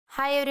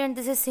Hi everyone,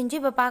 this is Sinju.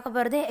 இப்போ பார்க்க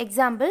போகிறது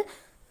example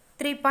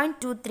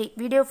 3.23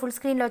 வீடியோ ஃபுல்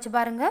ஸ்க்ரீனில் வச்சு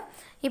பாருங்கள்.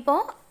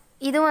 இப்போது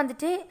இது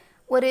வந்துட்டு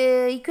ஒரு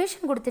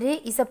equation கொடுத்துட்டு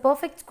is a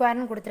perfect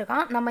squareன்னு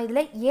கொடுத்துருக்கான். நம்ம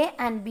இதில் a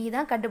and b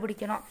தான்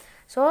கண்டுபிடிக்கணும்.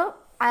 ஸோ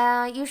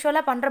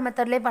யூஸ்வலாக பண்ணுற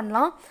மெத்தட்லேயே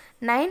பண்ணலாம்.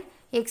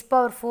 9x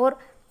power 4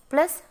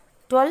 plus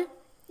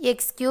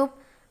 12x cube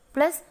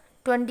plus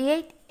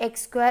 28x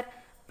square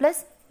plus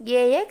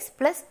ax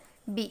plus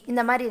b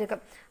இந்த மாதிரி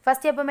இருக்குது.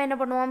 ஃபஸ்ட் எப்போவுமே என்ன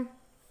பண்ணுவோம்,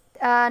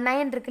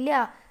 9 இருக்கு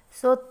இல்லையா,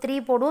 ஸோ 3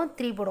 போடுவோம்,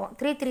 3 போடுவோம்,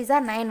 3 3s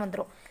are 9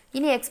 வந்துடும்.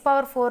 இனி எக்ஸ்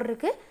பவர் 4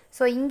 இருக்குது,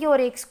 ஸோ இங்கே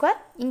ஒரு எக்ஸ் ஸ்கொயர்,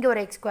 இங்கே ஒரு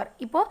எக்ஸ் ஸ்கொயர்.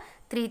 இப்போது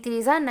 3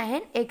 3s are 9,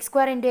 X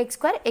square into X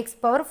square, X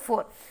power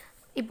 4.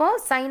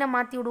 இப்போது சைனை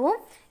மாற்றி விடுவோம்,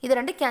 இது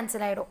ரெண்டு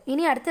கேன்சல் ஆகிடும்.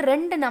 இனி அடுத்து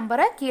ரெண்டு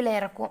நம்பரை கீழே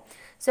இறக்கும்.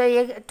 ஸோ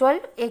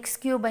 12x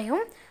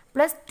கியூபையும்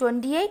ப்ளஸ்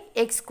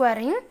 28x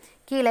ஸ்கொயரையும்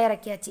கீழே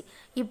இறக்கியாச்சு.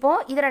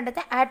 இப்போது இது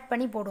ரெண்டத்தை ஆட்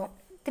பண்ணி போடுவோம்.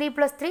 3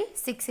 + 3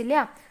 6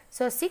 இல்லையா,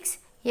 ஸோ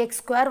 6x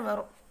ஸ்கொயர்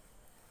வரும்.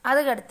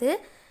 அதுக்கடுத்து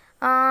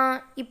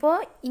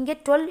இப்போது இங்கே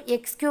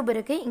 12x கியூப்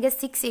இருக்குது, இங்கே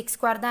 6x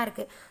ஸ்கொயர் தான்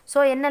இருக்குது. ஸோ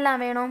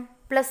என்னெல்லாம் வேணும்,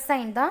 ப்ளஸ்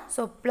சைன் தான்.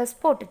 ஸோ ப்ளஸ்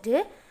போட்டுட்டு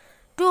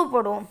 2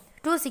 போடுவோம்,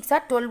 2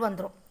 6 12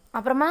 வந்துடும்.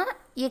 அப்புறமா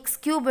எக்ஸ்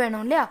கியூப்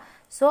வேணும் இல்லையா,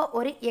 ஸோ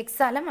ஒரு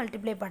எக்ஸால்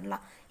மல்டிப்ளை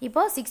பண்ணலாம்.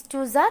 இப்போது 6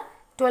 2s are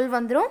 12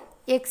 வந்துடும்,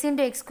 X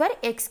into X square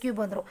X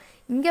cube வந்துடும்.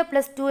 இங்கே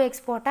ப்ளஸ்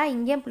 2x போட்டால்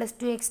இங்கேயும் ப்ளஸ்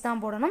 2x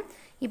தான் போடணும்.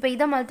 இப்போ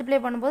இதை மல்டிப்ளை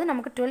பண்ணும்போது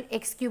நமக்கு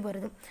 12x கியூப்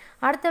வருது.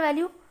 அடுத்த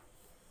value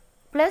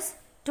plus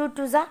 2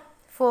 2s are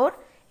 4,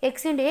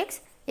 X into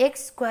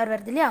X square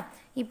வருது இல்லையா.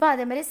 இப்போ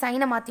அதேமாதிரி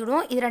சைனை மாற்றி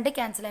விடுவோம், இது ரெண்டு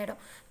கேன்சல் ஆகிடும்.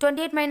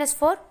 28 -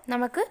 4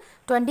 நமக்கு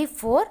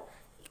 24,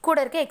 கூட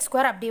இருக்க எக்ஸ்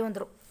ஸ்கொயர் அப்படியே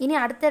வந்துடும். இனி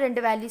அடுத்த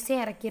ரெண்டு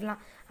வேல்யூஸையும்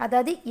இறக்கிடலாம்,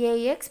 அதாவது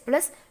ஏஎக்ஸ்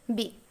ப்ளஸ்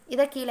பி,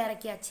 இதை கீழே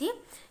இறக்கியாச்சு.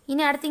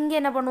 இனி அடுத்து இங்கே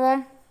என்ன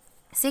பண்ணுவோம்,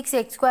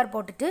 6x ஸ்கொயர்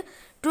போட்டுட்டு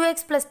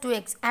 2x +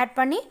 2x ஆட்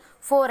பண்ணி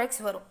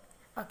 4x வரும்.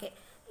 ஓகே,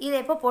 இதை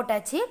இப்போ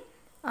போட்டாச்சு.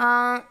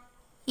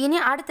 இனி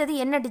அடுத்தது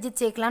என்ன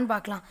டிஜிட் சேர்க்கலான்னு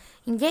பார்க்கலாம்.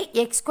 இங்கே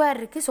எக்ஸ் ஸ்கொயர்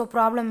இருக்குது, ஸோ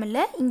ப்ராப்ளம்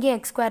இல்லை. இங்கே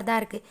எக்ஸ் ஸ்கொயர் தான்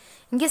இருக்குது.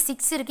 இங்கே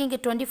 6 இருக்குது, இங்கே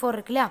 24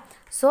 இருக்கு இல்லையா,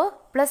 ஸோ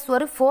ப்ளஸ்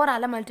ஒரு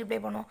 4ஆல் மல்டிப்ளை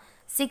பண்ணுவோம்.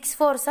 6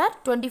 4s are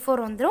 24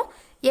 வந்துடும்,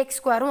 எக்ஸ்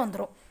ஸ்கொயரும்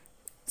வந்துடும்.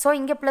 ஸோ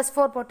இங்கே ப்ளஸ்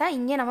 4 போட்டால்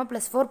இங்கே நம்ம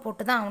ப்ளஸ் 4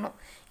 போட்டு தான் ஆகணும்.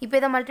 இப்போ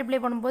இதை மல்டிப்ளை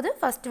பண்ணும்போது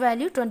ஃபஸ்ட்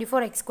வேல்யூ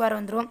 24x ஸ்கொயர்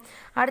வந்துடும்.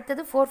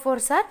 அடுத்தது 4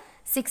 4s are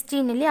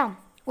 16 இல்லையா,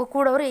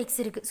 கூட ஒரு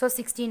எக்ஸ் இருக்குது, ஸோ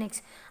 16x.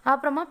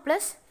 அப்புறமா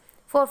ப்ளஸ்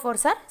 4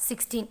 4s are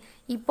 16.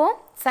 இப்போது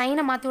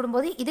சைனை மாற்றி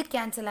விடும்போது இது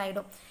கேன்சல்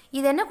ஆகிடும்.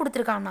 இது என்ன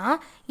கொடுத்துருக்கான்னா,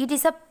 இட்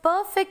இஸ் அ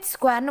பர்ஃபெக்ட்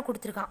ஸ்கொயர்னு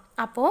கொடுத்துருக்கான்.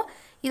 அப்போது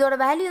இதோட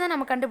வேல்யூ தான்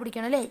நம்ம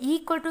கண்டுபிடிக்கணும் இல்லையா,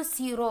 ஈக்குவல் டு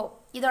 0.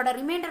 இதோட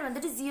ரிமைண்டர்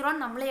வந்துட்டு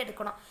 0ன்னு நம்மளே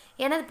எடுக்கணும்,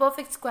 ஏன்னா இது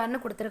பர்ஃபெக்ட்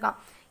ஸ்கொயர்னு கொடுத்துருக்கான்.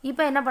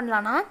 இப்போ என்ன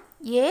பண்ணலான்னா,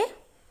 a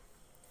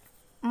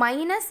 -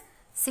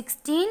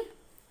 16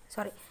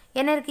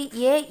 என்ன இருக்குது,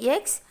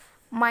 ax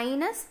 -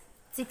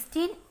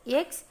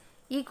 16x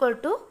ஈக்குவல்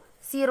டு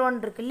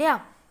 0ன்னு இருக்கு இல்லையா.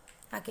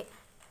 ஓகே,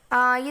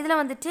 இதில்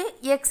வந்துட்டு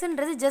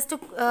எக்ஸுன்றது ஜஸ்ட்டு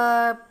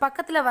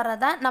பக்கத்தில்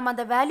வர்றதா, நம்ம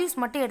அந்த வேல்யூஸ்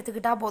மட்டும்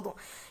எடுத்துக்கிட்டால் போதும்.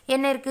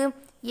 என்ன இருக்குது,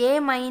 a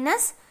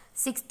 -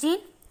 16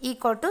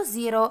 equal to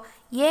 0,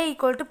 a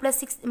equal to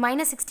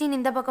 -16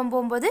 இந்த பக்கம்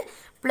போகும்போது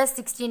ப்ளஸ்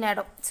 16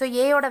 ஆகிடும். ஸோ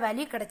ஏயோட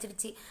வேல்யூ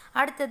கிடச்சிருச்சு.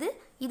 அடுத்தது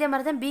இதே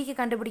மாதிரி தான் பிக்கு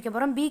கண்டுபிடிக்க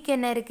போகிறோம். பிக்கு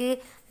என்ன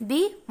இருக்குது, b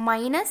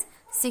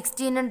 -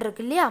 16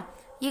 இருக்கு இல்லையா,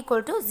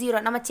 ஈக்குவல் டு 0.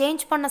 நம்ம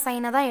சேஞ்ச் பண்ண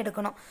சைனை தான்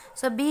எடுக்கணும்.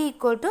 ஸோ b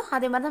ஈக்குவல் டு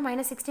அதே மாதிரி தான்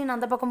 -16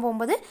 அந்த பக்கம்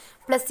போகும்போது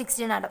ப்ளஸ்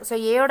 16 ஆகிடும். ஸோ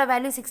ஏயோட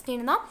வேல்யூ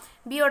 16 தான்,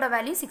 பியோட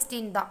வேல்யூ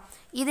 16 தான்.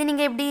 இது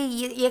நீங்கள் இப்படி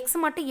எக்ஸ்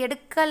மட்டும்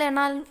எடுக்க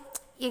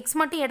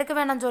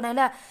வேணாம்னு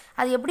சொன்னேன்ல,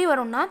 அது எப்படி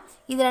வரும்னா,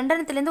 இது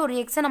ரெண்டத்துலேருந்து ஒரு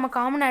எக்ஸை நம்ம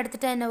காமனாக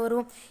எடுத்துட்டா என்ன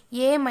வரும்,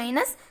 a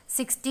 -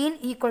 16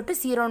 ஈக்குவல் டு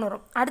 0ன்னு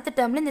வரும். அடுத்த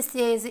டேர்மில்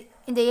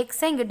இந்த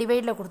எக்ஸை இங்கே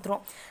டிவைடில்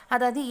கொடுத்துரும்.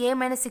 அதாவது a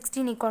 -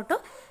 16 ஈக்குவல் டு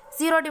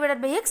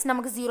 0 / x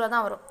நமக்கு 0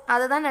 தான் வரும்.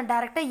 அதை தான் நான்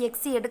டேரெக்டாக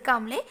எக்ஸ்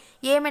எடுக்காமலே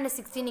a -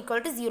 16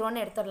 ஈக்குவல் டு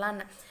 0ன்னு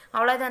எடுத்துடலான்னு.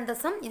 அவ்வளோதான் அந்த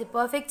சம். இது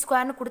பர்ஃபெக்ட்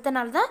ஸ்கொயர்னு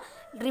கொடுத்தனால தான்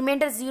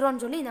ரிமைண்டர்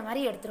 0ன்னு சொல்லி இந்த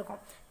மாதிரி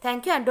எடுத்துருக்கோம்.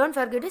 Thank you and don't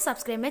forget to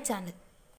subscribe my channel.